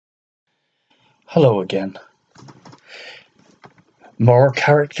Hello again. More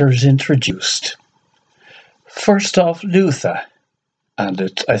characters introduced. First off, Leutha,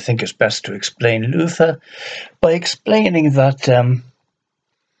 and I think it's best to explain Leutha by explaining that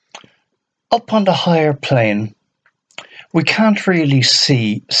up on the higher plane, we can't really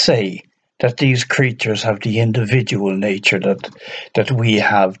say that these creatures have the individual nature that we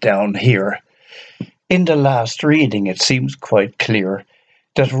have down here. In the last reading, it seems quite clear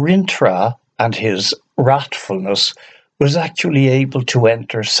that Rintrah and his wrathfulness was actually able to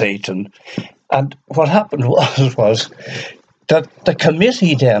enter Satan. And what happened was that the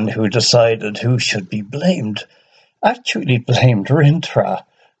committee then who decided who should be blamed actually blamed Rintrah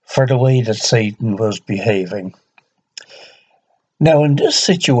for the way that Satan was behaving. Now in this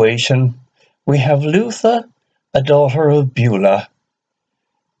situation, we have Leutha, a daughter of Beulah,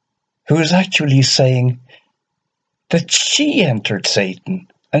 who is actually saying that she entered Satan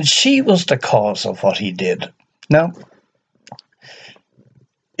and she was the cause of what he did. Now,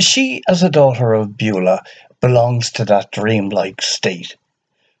 she, as a daughter of Beulah, belongs to that dreamlike state.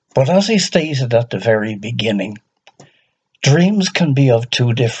 But as I stated at the very beginning, dreams can be of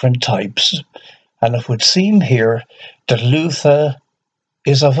two different types, and it would seem here that Leutha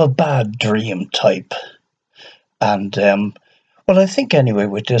is of a bad dream type. And, I think anyway,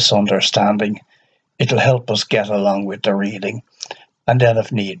 with this understanding, it'll help us get along with the reading. And then,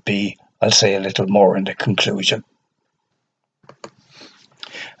 if need be, I'll say a little more in the conclusion.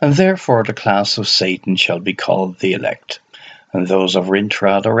 And therefore the class of Satan shall be called the elect, and those of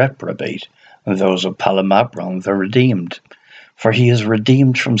Rintrah the reprobate, and those of Palamabron the redeemed. For he is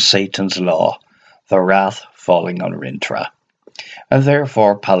redeemed from Satan's law, the wrath falling on Rintrah. And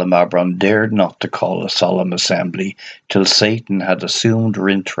therefore Palamabron dared not to call a solemn assembly till Satan had assumed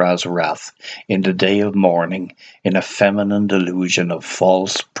Rintrah's wrath in the day of mourning in a feminine delusion of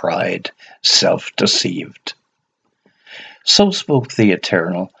false pride, self-deceived. So spoke the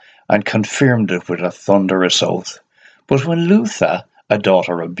Eternal, and confirmed it with a thunderous oath. But when Leutha, a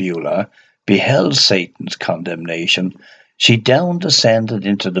daughter of Beulah, beheld Satan's condemnation, she down descended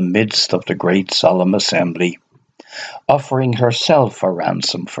into the midst of the great solemn assembly, offering herself a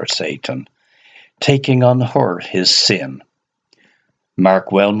ransom for Satan, taking on her his sin.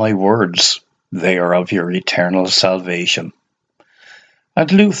 Mark well my words, they are of your eternal salvation.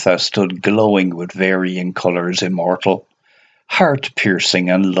 And Leutha stood glowing with varying colours immortal, heart-piercing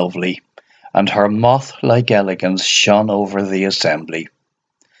and lovely, and her moth-like elegance shone over the assembly.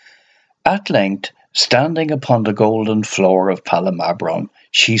 At length, standing upon the golden floor of Palamabron,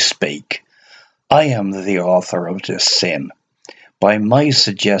 she spake, I am the author of this sin. By my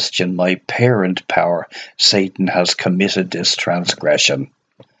suggestion, my parent power, Satan has committed this transgression.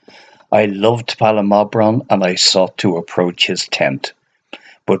 I loved Palamabron, and I sought to approach his tent.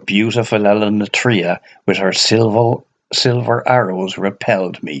 But beautiful Leutha, with her silver arrows,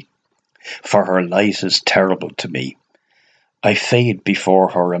 repelled me, for her light is terrible to me. I fade before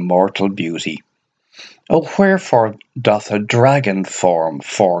her immortal beauty. O wherefore doth a dragon form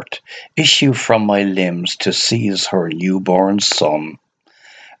forth issue from my limbs to seize her newborn son?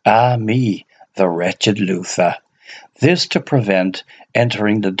 Ah me, the wretched Leutha, this to prevent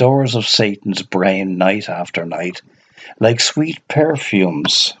entering the doors of Satan's brain night after night, like sweet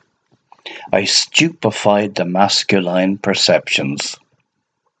perfumes. I stupefied the masculine perceptions,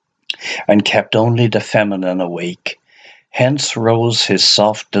 and kept only the feminine awake. Hence rose his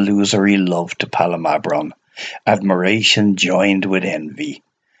soft delusory love to Palamabron, admiration joined with envy,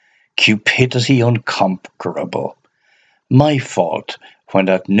 cupidity unconquerable. My fault, when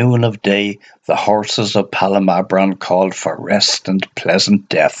at noon of day the horses of Palamabron called for rest and pleasant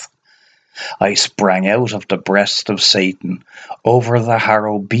death. I sprang out of the breast of Satan, over the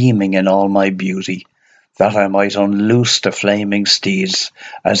harrow beaming in all my beauty, that I might unloose the flaming steeds,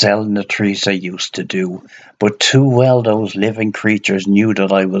 as Leutha used to do, but too well those living creatures knew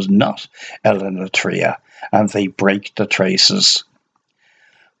that I was not Leutha, and they brake the traces.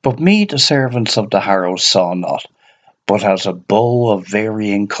 But me the servants of the harrow saw not, but as a bow of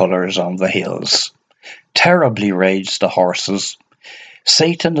varying colours on the hills. Terribly raged the horses.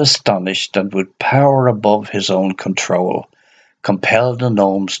 Satan, astonished and with power above his own control, compelled the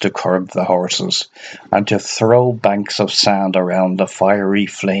gnomes to curb the horses, and to throw banks of sand around the fiery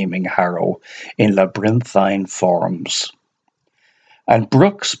flaming harrow in labyrinthine forms, and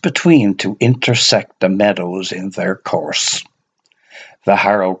brooks between to intersect the meadows in their course. The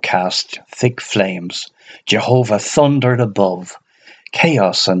harrow cast thick flames, Jehovah thundered above,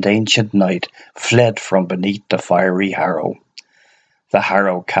 chaos and ancient night fled from beneath the fiery harrow. The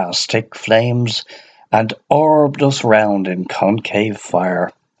harrow cast thick flames, and orbed us round in concave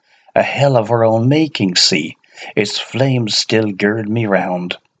fire, A hell of her own making, see, its flames still gird me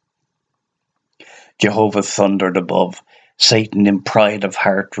round. Jehovah thundered above. Satan in pride of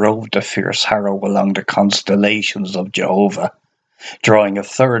heart drove the fierce harrow along the constellations of Jehovah, drawing a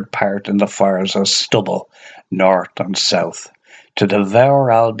third part in the fires of stubble, north and south, to devour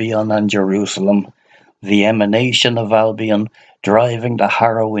Albion and Jerusalem, the emanation of Albion, driving the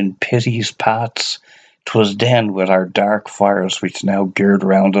harrow in pity's paths. 'Twas then with our dark fires which now gird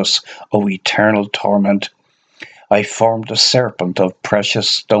round us, O eternal torment, I formed a serpent of precious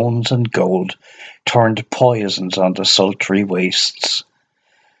stones and gold, turned poisons on the sultry wastes.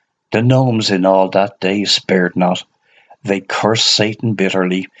 The gnomes in all that day spared not. They cursed Satan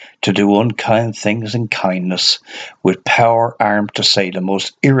bitterly, to do unkind things in kindness, with power armed to say the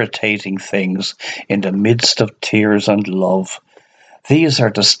most irritating things in the midst of tears and love. These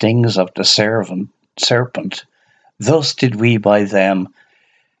are the stings of the serpent. Thus did we by them,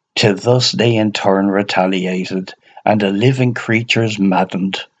 till thus they in turn retaliated, and the living creatures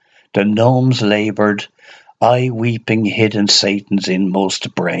maddened. The gnomes laboured, I weeping hid in Satan's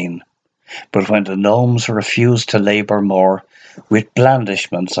inmost brain. But when the gnomes refused to labour more, with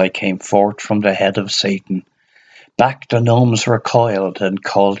blandishments I came forth from the head of Satan. Back the gnomes recoiled and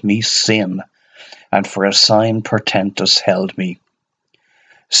called me sin, and for a sign portentous held me.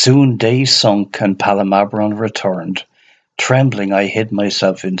 Soon day sunk and Palamabron returned. Trembling I hid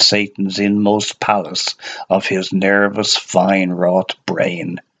myself in Satan's inmost palace of his nervous fine-wrought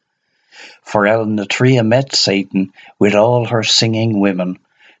brain. For Elnatria met Satan with all her singing women,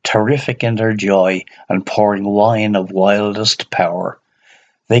 terrific in their joy and pouring wine of wildest power.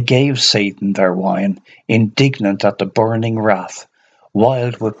 They gave Satan their wine, indignant at the burning wrath,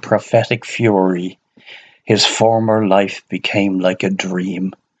 wild with prophetic fury. His former life became like a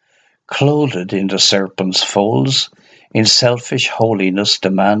dream. Clothed in the serpent's folds, in selfish holiness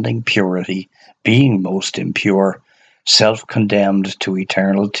demanding purity, being most impure, self-condemned to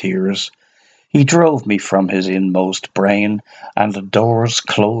eternal tears, he drove me from his inmost brain, and the doors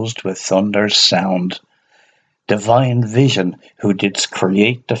closed with thunder's sound. Divine vision, who didst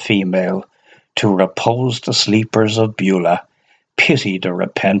create the female, to repose the sleepers of Beulah, pity the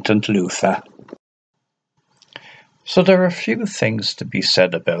repentant Leutha. So there are a few things to be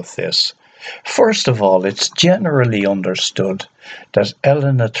said about this. First of all, it's generally understood that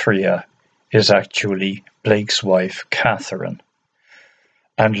Elnatria is actually Blake's wife, Catherine.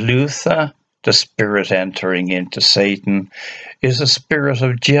 And Leutha, the spirit entering into Satan, is a spirit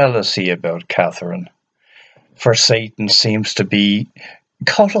of jealousy about Catherine. For Satan seems to be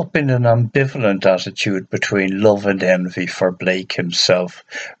caught up in an ambivalent attitude between love and envy for Blake himself.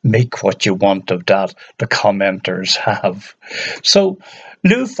 Make what you want of that, the commenters have. So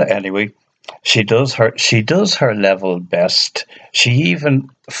Leutha, anyway, she does her level best. She even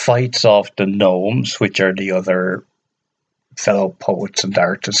fights off the gnomes, which are the other fellow poets and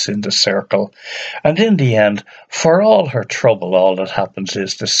artists in the circle. And in the end, for all her trouble, all that happens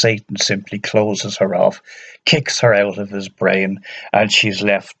is that Satan simply closes her off, kicks her out of his brain, and she's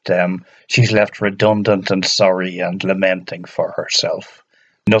left redundant and sorry and lamenting for herself.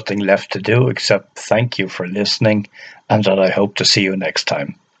 Nothing left to do except thank you for listening, and that I hope to see you next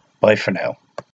time. Bye for now.